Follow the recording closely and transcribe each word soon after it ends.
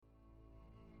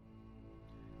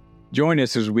Join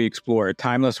us as we explore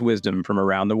timeless wisdom from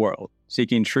around the world,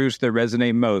 seeking truths that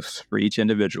resonate most for each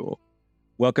individual.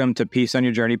 Welcome to Peace on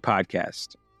Your Journey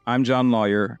podcast. I'm John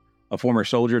Lawyer, a former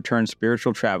soldier turned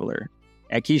spiritual traveler.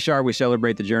 At Kishar, we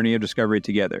celebrate the journey of discovery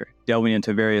together, delving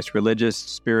into various religious,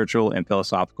 spiritual, and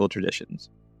philosophical traditions.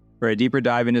 For a deeper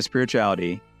dive into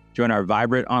spirituality, join our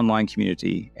vibrant online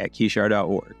community at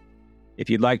kishar.org. If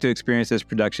you'd like to experience this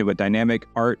production with dynamic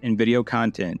art and video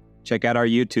content, check out our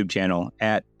YouTube channel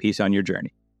at Peace on Your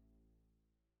Journey.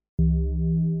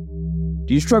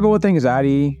 Do you struggle with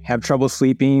anxiety, have trouble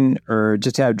sleeping, or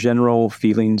just have general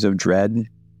feelings of dread?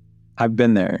 I've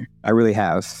been there. I really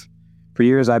have. For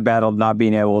years, I battled not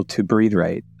being able to breathe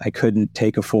right. I couldn't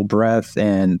take a full breath,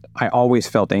 and I always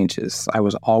felt anxious. I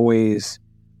was always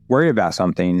worried about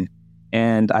something,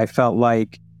 and I felt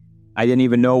like I didn't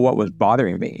even know what was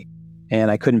bothering me. And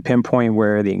I couldn't pinpoint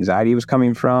where the anxiety was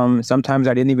coming from. Sometimes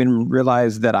I didn't even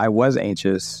realize that I was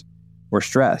anxious or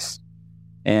stressed.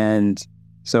 And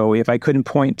so if I couldn't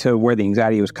point to where the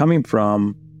anxiety was coming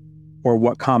from or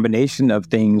what combination of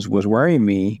things was worrying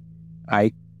me,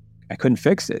 I couldn't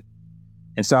fix it.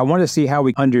 And so I wanted to see how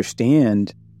we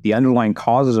understand the underlying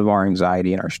causes of our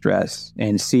anxiety and our stress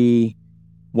and see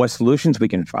what solutions we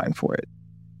can find for it.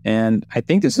 And I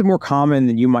think this is more common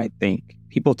than you might think.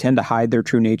 People tend to hide their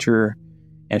true nature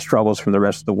and struggles from the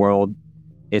rest of the world.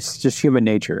 It's just human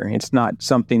nature. It's not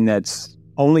something that's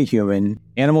only human.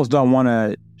 Animals don't want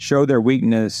to show their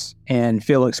weakness and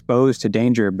feel exposed to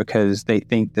danger because they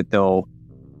think that they'll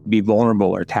be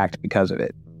vulnerable or attacked because of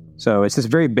it. So it's this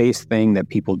very base thing that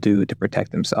people do to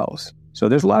protect themselves. So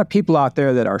there's a lot of people out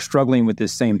there that are struggling with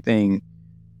this same thing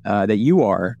that you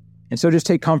are. And so just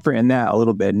take comfort in that a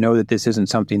little bit. Know that this isn't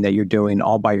something that you're doing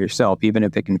all by yourself, even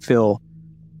if it can feel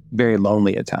very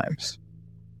lonely at times.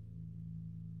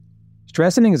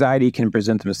 Stress and anxiety can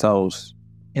present themselves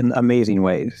in amazing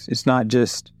ways. It's not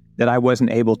just that I wasn't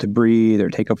able to breathe or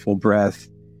take a full breath.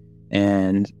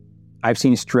 And I've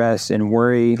seen stress and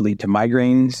worry lead to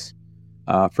migraines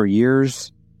for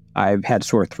years. I've had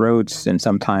sore throats, and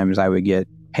sometimes I would get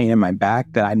pain in my back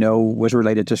that I know was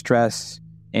related to stress.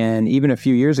 And even a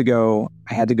few years ago,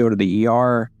 I had to go to the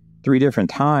ER 3 different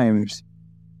times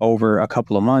over a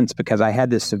couple of months because I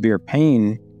had this severe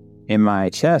pain in my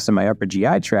chest and my upper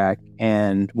GI tract.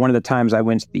 And one of the times I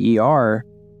went to the ER,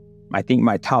 I think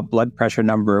my top blood pressure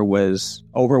number was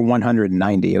over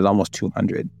 190. It was almost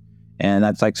 200. And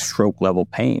that's like stroke level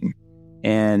pain.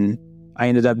 And I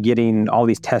ended up getting all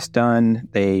these tests done.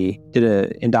 They did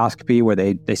an endoscopy where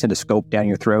they sent a scope down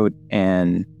your throat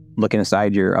and looking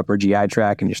inside your upper GI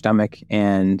tract and your stomach.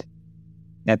 And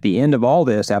at the end of all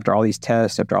this, after all these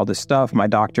tests, after all this stuff, my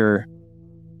doctor,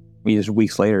 just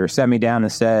weeks later, sat me down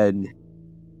and said,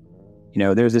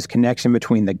 there's this connection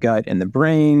between the gut and the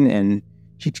brain. And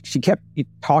she kept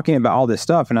talking about all this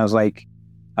stuff. And I was like,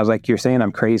 you're saying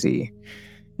I'm crazy.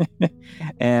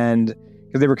 And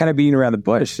because they were kind of beating around the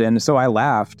bush. And so I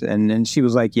laughed. And she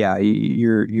was like, yeah,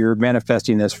 you're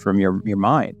manifesting this from your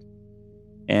mind.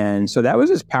 And so that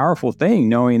was this powerful thing,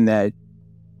 knowing that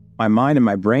my mind and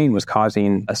my brain was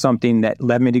causing something that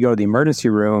led me to go to the emergency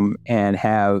room and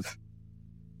have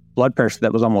blood pressure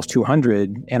that was almost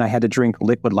 200. And I had to drink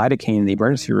liquid lidocaine in the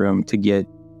emergency room to get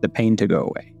the pain to go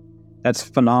away. That's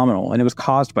phenomenal. And it was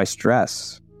caused by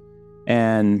stress.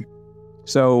 And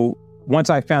so once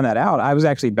I found that out, I was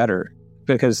actually better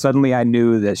because suddenly I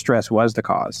knew that stress was the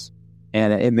cause.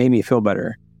 And it made me feel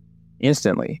better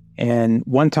instantly. And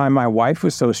one time my wife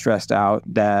was so stressed out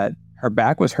that her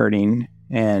back was hurting.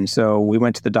 And so we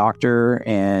went to the doctor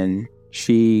and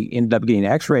she ended up getting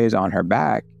x-rays on her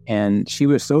back. And she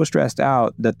was so stressed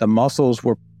out that the muscles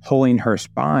were pulling her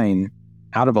spine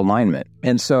out of alignment.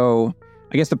 And so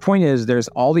I guess the point is there's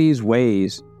all these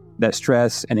ways that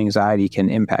stress and anxiety can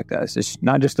impact us. It's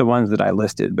not just the ones that I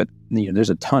listed, but there's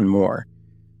a ton more.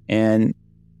 And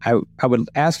I would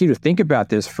ask you to think about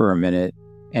this for a minute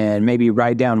and maybe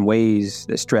write down ways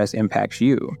that stress impacts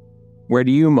you. Where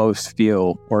do you most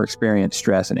feel or experience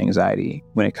stress and anxiety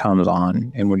when it comes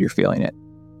on and when you're feeling it?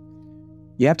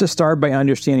 You have to start by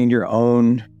understanding your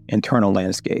own internal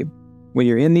landscape. When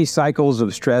you're in these cycles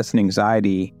of stress and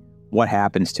anxiety, what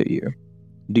happens to you?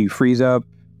 Do you freeze up?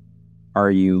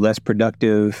 Are you less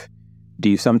productive? Do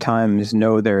you sometimes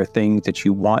know there are things that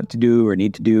you want to do or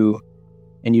need to do,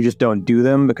 and you just don't do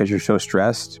them because you're so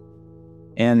stressed?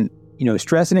 And,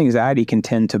 stress and anxiety can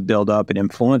tend to build up and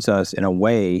influence us in a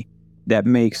way that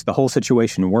makes the whole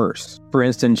situation worse. For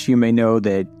instance, you may know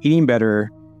that eating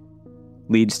better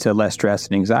leads to less stress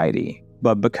and anxiety,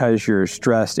 but because you're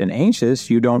stressed and anxious,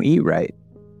 you don't eat right.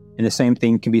 And the same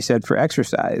thing can be said for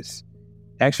exercise.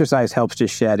 Exercise helps to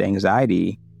shed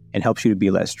anxiety and helps you to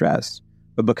be less stressed.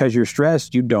 But because you're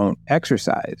stressed, you don't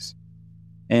exercise.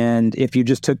 And if you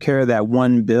just took care of that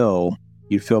one bill,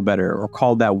 you'd feel better, or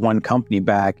called that one company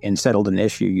back and settled an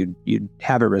issue, you'd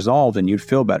have it resolved and you'd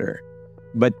feel better.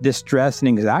 But this stress and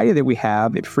anxiety that we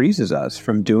have, it freezes us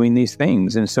from doing these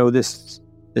things. And so this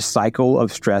cycle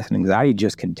of stress and anxiety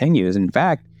just continues. In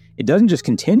fact, it doesn't just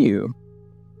continue,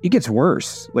 it gets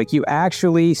worse. Like, you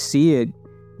actually see it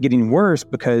getting worse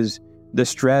because the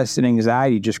stress and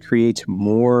anxiety just creates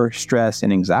more stress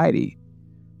and anxiety.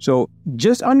 So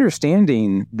just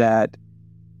understanding that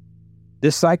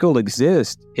this cycle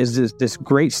exists is this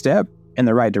great step in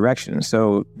the right direction.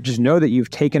 So just know that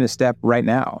you've taken a step right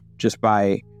now. Just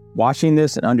by watching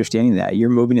this and understanding that, you're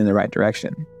moving in the right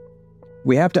direction.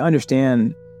 We have to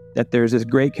understand that there's this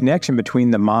great connection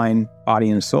between the mind, body,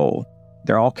 and soul.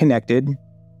 They're all connected.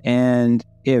 And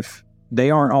if they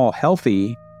aren't all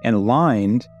healthy and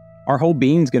aligned, our whole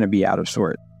being's going to be out of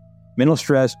sort. Mental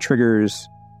stress triggers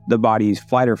the body's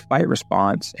flight or fight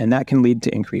response, and that can lead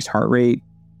to increased heart rate,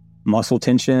 muscle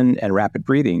tension, and rapid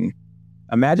breathing.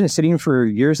 Imagine sitting for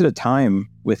years at a time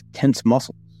with tense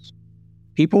muscles.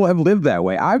 People have lived that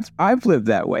way. I've lived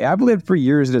that way. I've lived for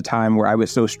years at a time where I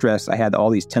was so stressed, I had all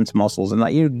these tense muscles, and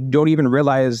you don't even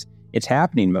realize it's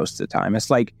happening most of the time. It's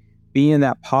like being in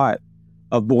that pot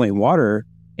of boiling water,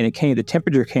 and the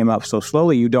temperature came up so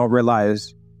slowly, you don't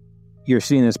realize you're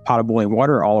seeing this pot of boiling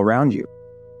water all around you.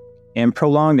 And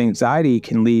prolonged anxiety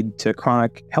can lead to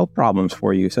chronic health problems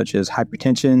for you, such as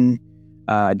hypertension,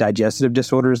 digestive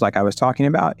disorders like I was talking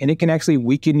about. And it can actually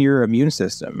weaken your immune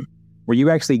system, where you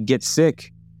actually get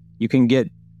sick. You can get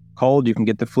cold, you can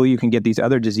get the flu, you can get these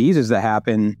other diseases that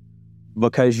happen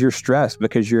because you're stressed,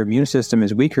 because your immune system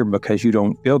is weaker, because you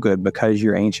don't feel good, because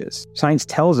you're anxious. Science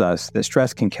tells us that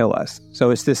stress can kill us. So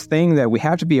it's this thing that we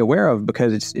have to be aware of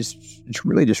because it's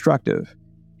really destructive.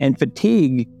 And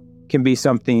fatigue can be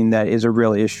something that is a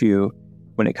real issue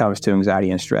when it comes to anxiety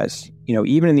and stress.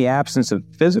 Even in the absence of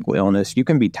physical illness, you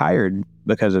can be tired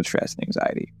because of stress and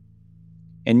anxiety.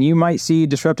 And you might see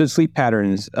disrupted sleep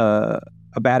patterns, a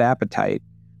bad appetite,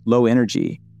 low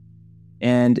energy.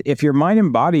 And if your mind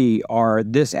and body are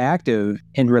this active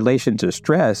in relation to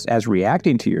stress as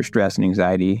reacting to your stress and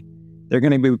anxiety, they're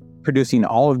going to be producing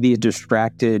all of these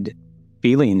distracted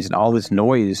feelings and all this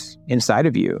noise inside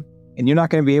of you. And you're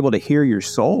not going to be able to hear your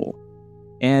soul.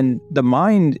 And the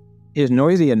mind is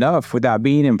noisy enough without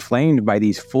being inflamed by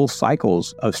these full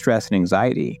cycles of stress and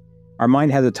anxiety. Our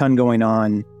mind has a ton going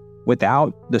on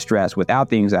without the stress, without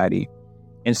the anxiety.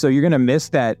 And so you're going to miss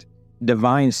that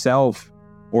divine self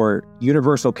or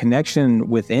universal connection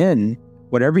within,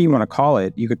 whatever you want to call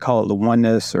it. You could call it the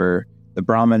oneness or the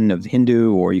Brahman of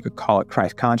Hindu, or you could call it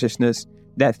Christ consciousness.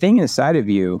 That thing inside of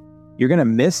you, you're going to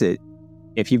miss it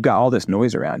if you've got all this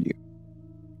noise around you.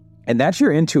 And that's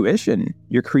your intuition,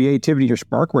 your creativity, your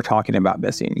spark we're talking about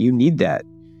missing. You need that.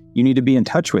 You need to be in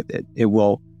touch with it. It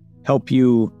will help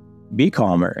you be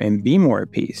calmer and be more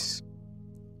at peace.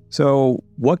 So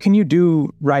what can you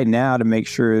do right now to make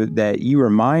sure that you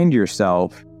remind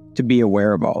yourself to be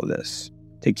aware of all of this,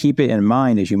 to keep it in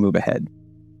mind as you move ahead?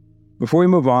 Before we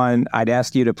move on, I'd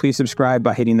ask you to please subscribe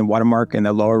by hitting the watermark in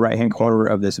the lower right-hand corner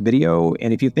of this video.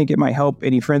 And if you think it might help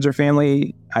any friends or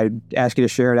family, I'd ask you to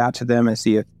share it out to them and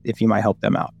see if you might help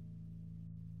them out.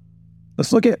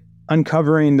 Let's look at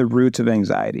uncovering the roots of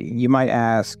anxiety. You might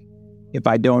ask, if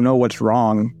I don't know what's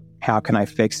wrong, how can I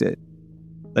fix it?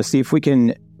 Let's see if we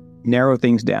can narrow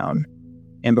things down.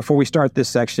 And before we start this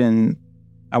section,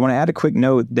 I want to add a quick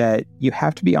note that you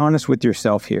have to be honest with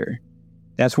yourself here.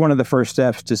 That's one of the first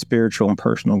steps to spiritual and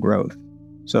personal growth.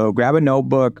 So grab a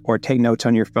notebook or take notes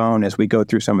on your phone as we go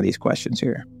through some of these questions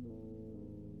here.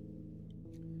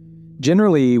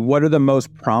 Generally, what are the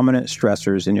most prominent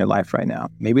stressors in your life right now?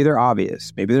 Maybe they're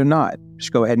obvious, maybe they're not.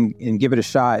 Just go ahead and give it a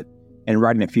shot and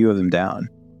writing a few of them down.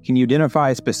 Can you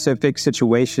identify specific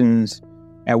situations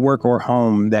at work or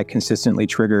home that consistently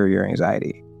trigger your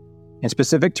anxiety? And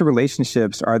specific to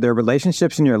relationships, are there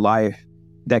relationships in your life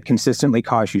that consistently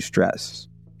cause you stress?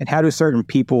 And how do certain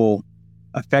people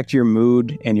affect your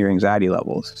mood and your anxiety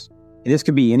levels? And this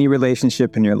could be any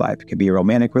relationship in your life. It could be a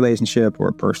romantic relationship or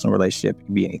a personal relationship. It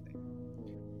could be anything.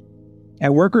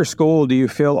 At work or school, do you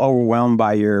feel overwhelmed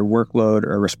by your workload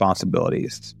or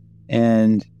responsibilities?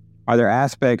 And are there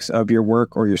aspects of your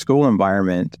work or your school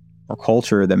environment or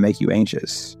culture that make you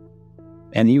anxious?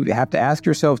 And you have to ask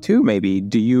yourself too, maybe,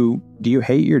 do you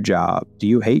hate your job? Do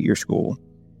you hate your school?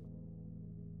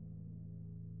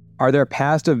 Are there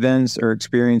past events or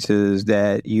experiences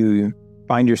that you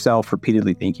find yourself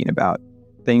repeatedly thinking about?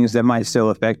 Things that might still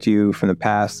affect you from the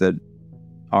past that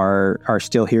are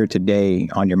still here today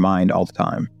on your mind all the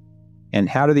time? And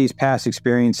how do these past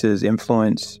experiences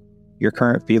influence your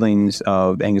current feelings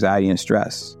of anxiety and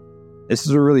stress? This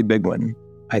is a really big one.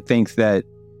 I think that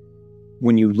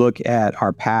when you look at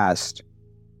our past,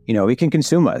 it can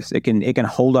consume us. It can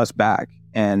hold us back.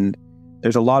 And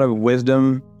there's a lot of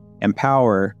wisdom and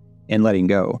power in letting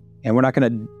go. And we're not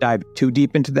going to dive too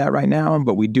deep into that right now,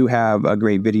 but we do have a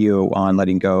great video on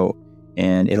letting go,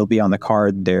 and it'll be on the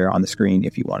card there on the screen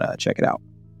if you want to check it out.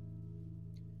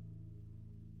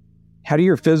 How do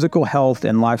your physical health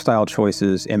and lifestyle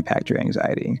choices impact your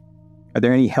anxiety? Are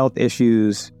there any health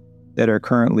issues that are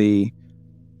currently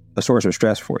a source of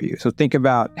stress for you? So think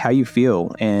about how you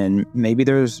feel, and maybe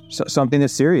there's something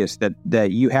that's serious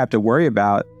that you have to worry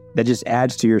about that just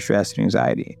adds to your stress and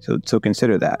anxiety. So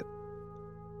consider that.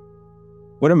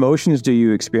 What emotions do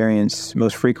you experience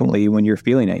most frequently when you're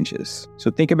feeling anxious?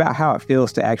 So think about how it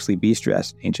feels to actually be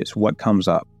stressed, anxious, what comes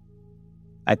up.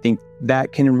 I think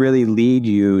that can really lead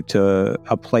you to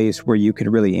a place where you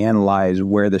can really analyze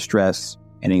where the stress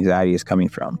and anxiety is coming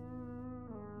from.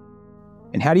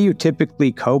 And how do you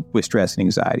typically cope with stress and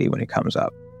anxiety when it comes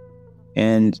up?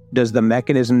 And does the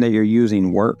mechanism that you're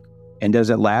using work? And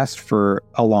does it last for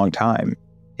a long time?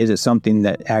 Is it something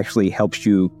that actually helps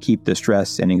you keep the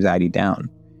stress and anxiety down?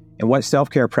 And what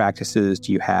self-care practices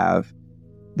do you have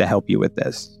that help you with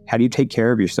this? How do you take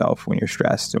care of yourself when you're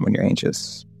stressed and when you're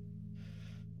anxious?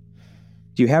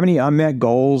 Do you have any unmet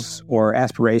goals or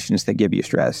aspirations that give you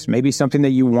stress? Maybe something that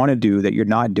you want to do that you're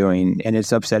not doing and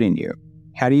it's upsetting you.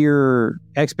 How do your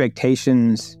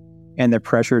expectations and the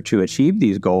pressure to achieve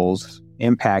these goals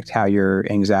impact how your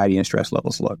anxiety and stress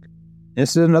levels look?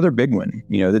 This is another big one.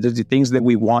 There's the things that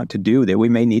we want to do that we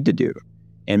may need to do,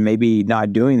 and maybe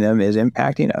not doing them is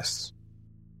impacting us.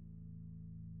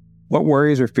 What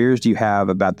worries or fears do you have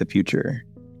about the future?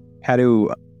 How do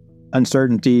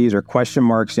uncertainties or question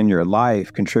marks in your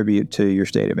life contribute to your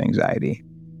state of anxiety?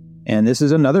 And this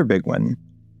is another big one.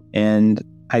 And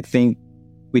I think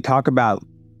we talk about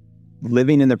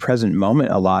living in the present moment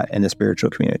a lot in the spiritual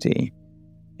community.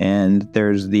 And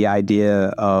there's the idea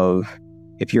of,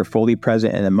 if you're fully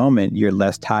present in the moment, you're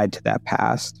less tied to that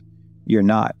past. You're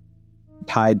not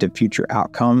tied to future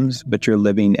outcomes, but you're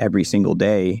living every single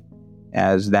day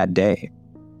as that day.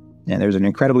 And there's an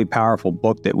incredibly powerful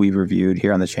book that we've reviewed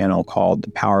here on the channel called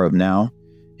The Power of Now.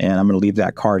 And I'm going to leave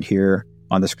that card here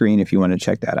on the screen if you want to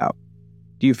check that out.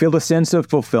 Do you feel a sense of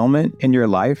fulfillment in your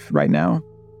life right now?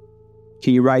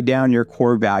 Can you write down your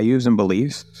core values and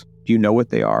beliefs? Do you know what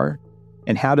they are?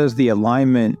 And how does the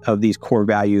alignment of these core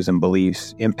values and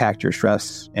beliefs impact your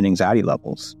stress and anxiety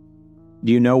levels?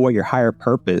 Do you know what your higher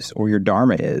purpose or your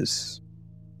dharma is?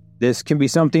 This can be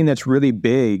something that's really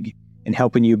big in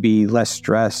helping you be less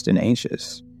stressed and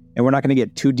anxious. And we're not going to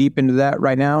get too deep into that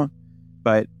right now,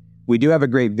 but we do have a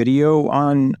great video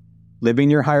on living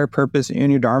your higher purpose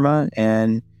and your dharma,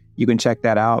 and you can check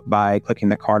that out by clicking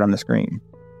the card on the screen.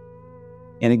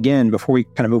 And again, before we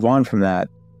kind of move on from that,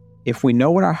 if we know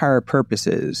what our higher purpose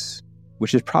is,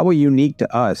 which is probably unique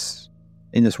to us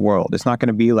in this world, it's not going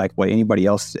to be like what anybody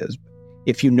else is.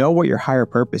 If you know what your higher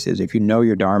purpose is, if you know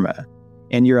your dharma,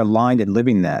 and you're aligned in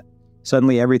living that,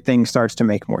 suddenly everything starts to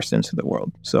make more sense in the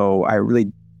world. So I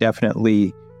really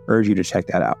definitely urge you to check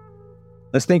that out.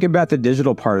 Let's think about the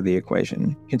digital part of the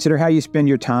equation. Consider how you spend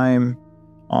your time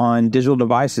on digital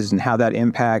devices and how that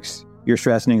impacts your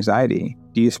stress and anxiety.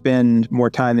 Do you spend more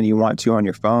time than you want to on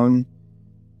your phone?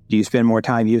 Do you spend more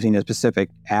time using a specific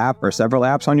app or several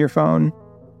apps on your phone?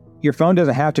 Your phone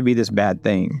doesn't have to be this bad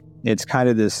thing. It's kind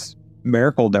of this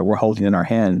miracle that we're holding in our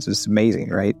hands. It's amazing,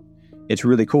 right? It's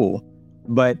really cool.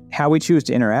 But how we choose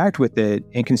to interact with it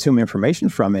and consume information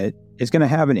from it is going to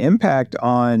have an impact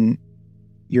on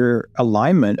your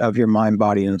alignment of your mind,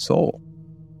 body, and soul.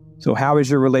 So how is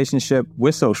your relationship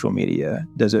with social media?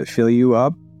 Does it fill you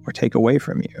up or take away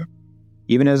from you?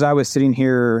 Even as I was sitting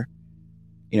here,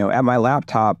 at my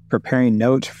laptop preparing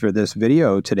notes for this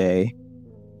video today,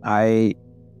 I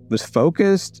was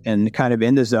focused and kind of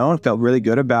in the zone, felt really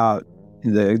good about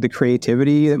the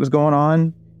creativity that was going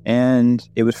on, and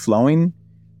it was flowing.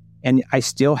 And I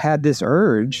still had this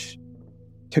urge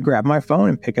to grab my phone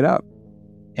and pick it up.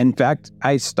 In fact,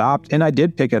 I stopped and I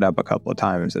did pick it up a couple of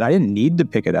times, and I didn't need to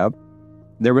pick it up.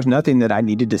 There was nothing that I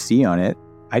needed to see on it.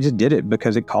 I just did it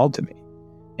because it called to me.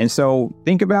 And so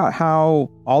think about how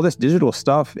all this digital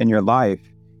stuff in your life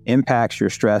impacts your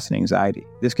stress and anxiety.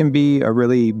 This can be a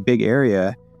really big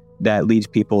area that leads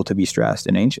people to be stressed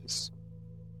and anxious.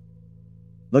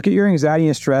 Look at your anxiety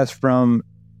and stress from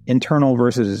internal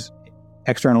versus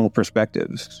external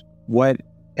perspectives. What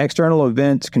external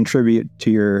events contribute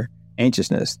to your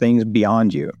anxiousness, things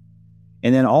beyond you?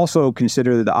 And then also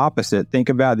consider the opposite. Think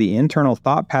about the internal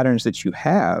thought patterns that you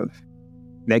have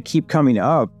that keep coming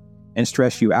up and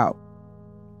stress you out.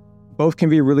 Both can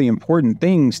be really important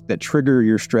things that trigger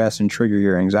your stress and trigger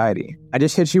your anxiety. I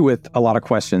just hit you with a lot of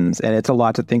questions, and it's a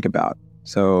lot to think about.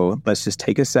 So let's just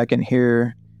take a second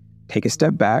here, take a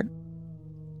step back,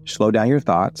 slow down your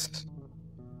thoughts,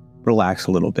 relax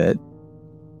a little bit,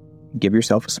 give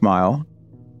yourself a smile,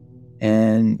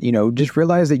 and, just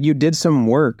realize that you did some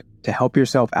work to help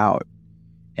yourself out.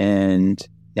 And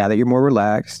now that you're more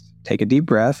relaxed, take a deep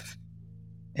breath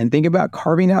and think about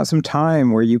carving out some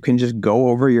time where you can just go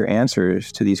over your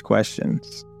answers to these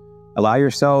questions. Allow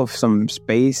yourself some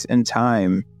space and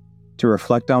time to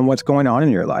reflect on what's going on in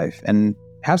your life and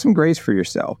have some grace for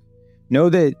yourself. Know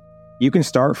that you can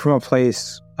start from a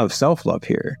place of self-love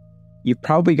here. You've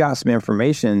probably got some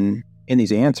information in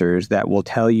these answers that will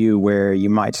tell you where you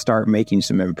might start making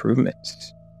some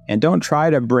improvements. And don't try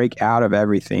to break out of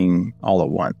everything all at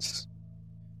once.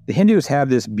 The Hindus have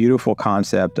this beautiful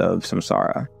concept of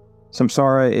samsara.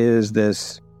 Samsara is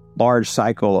this large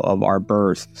cycle of our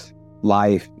birth,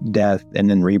 life, death, and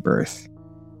then rebirth.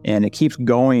 And it keeps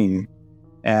going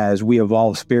as we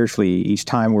evolve spiritually each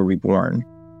time we're reborn.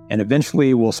 And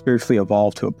eventually we'll spiritually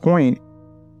evolve to a point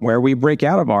where we break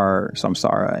out of our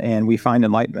samsara and we find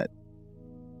enlightenment.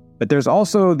 But there's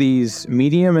also these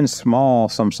medium and small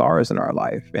samsaras in our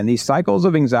life. And these cycles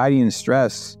of anxiety and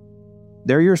stress,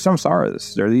 they're your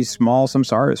samsaras. They're these small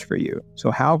samsaras for you.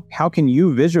 So how can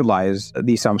you visualize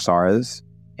these samsaras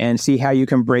and see how you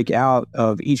can break out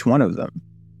of each one of them?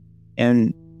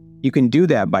 And you can do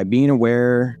that by being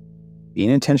aware,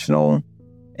 being intentional,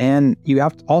 and you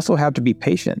also have to be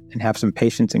patient and have some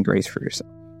patience and grace for yourself.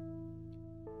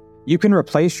 You can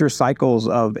replace your cycles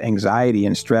of anxiety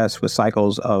and stress with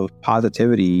cycles of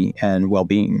positivity and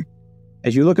well-being.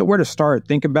 As you look at where to start,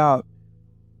 think about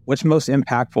what's most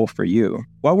impactful for you.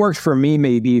 What works for me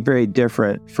may be very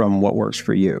different from what works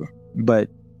for you, but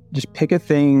just pick a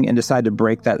thing and decide to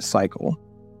break that cycle.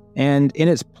 And in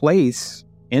its place,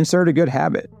 insert a good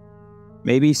habit.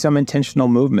 Maybe some intentional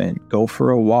movement, go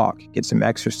for a walk, get some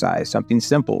exercise, something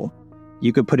simple.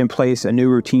 You could put in place a new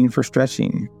routine for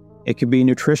stretching. It could be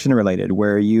nutrition related,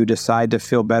 where you decide to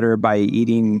feel better by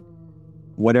eating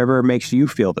whatever makes you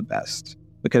feel the best.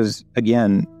 Because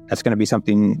again, that's going to be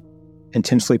something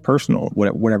intensely personal,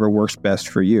 whatever works best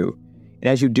for you. And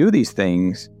as you do these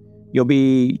things, you'll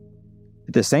be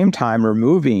at the same time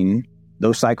removing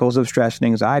those cycles of stress and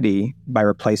anxiety by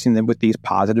replacing them with these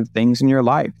positive things in your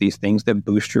life, these things that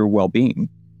boost your well-being.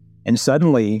 And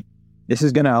suddenly, this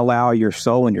is going to allow your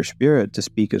soul and your spirit to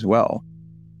speak as well.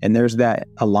 And there's that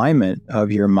alignment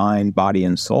of your mind, body,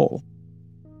 and soul.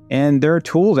 And there are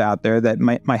tools out there that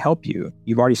might help you.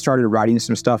 You've already started writing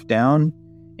some stuff down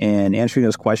and answering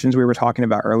those questions we were talking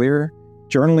about earlier.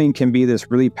 Journaling can be this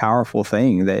really powerful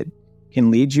thing that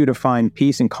can lead you to find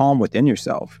peace and calm within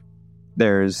yourself.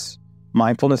 There's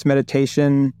mindfulness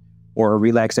meditation or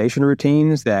relaxation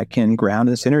routines that can ground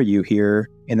and center you here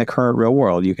in the current real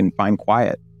world. You can find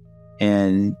quiet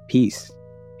and peace.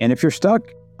 And if you're stuck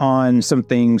on some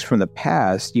things from the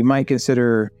past, you might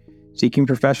consider seeking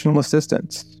professional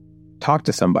assistance. Talk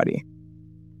to somebody.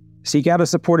 Seek out a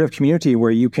supportive community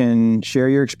where you can share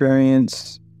your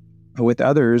experience with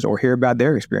others or hear about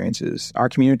their experiences. Our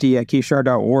community at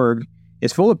keyshar.org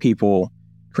is full of people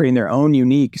creating their own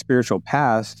unique spiritual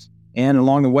paths, and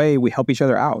along the way, we help each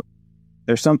other out.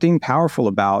 There's something powerful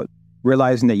about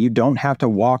realizing that you don't have to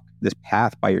walk this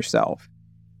path by yourself.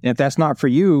 And if that's not for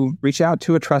you, reach out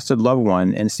to a trusted loved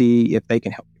one and see if they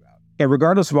can help you out. And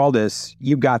regardless of all this,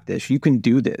 you got this. You can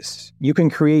do this. You can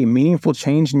create meaningful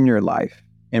change in your life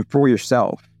and for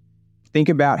yourself. Think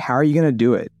about how are you going to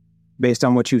do it based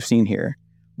on what you've seen here.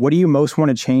 What do you most want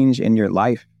to change in your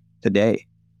life today?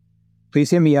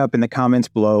 Please hit me up in the comments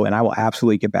below and I will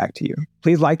absolutely get back to you.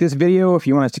 Please like this video if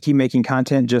you want us to keep making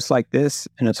content just like this.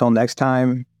 And until next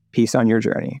time, peace on your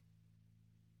journey.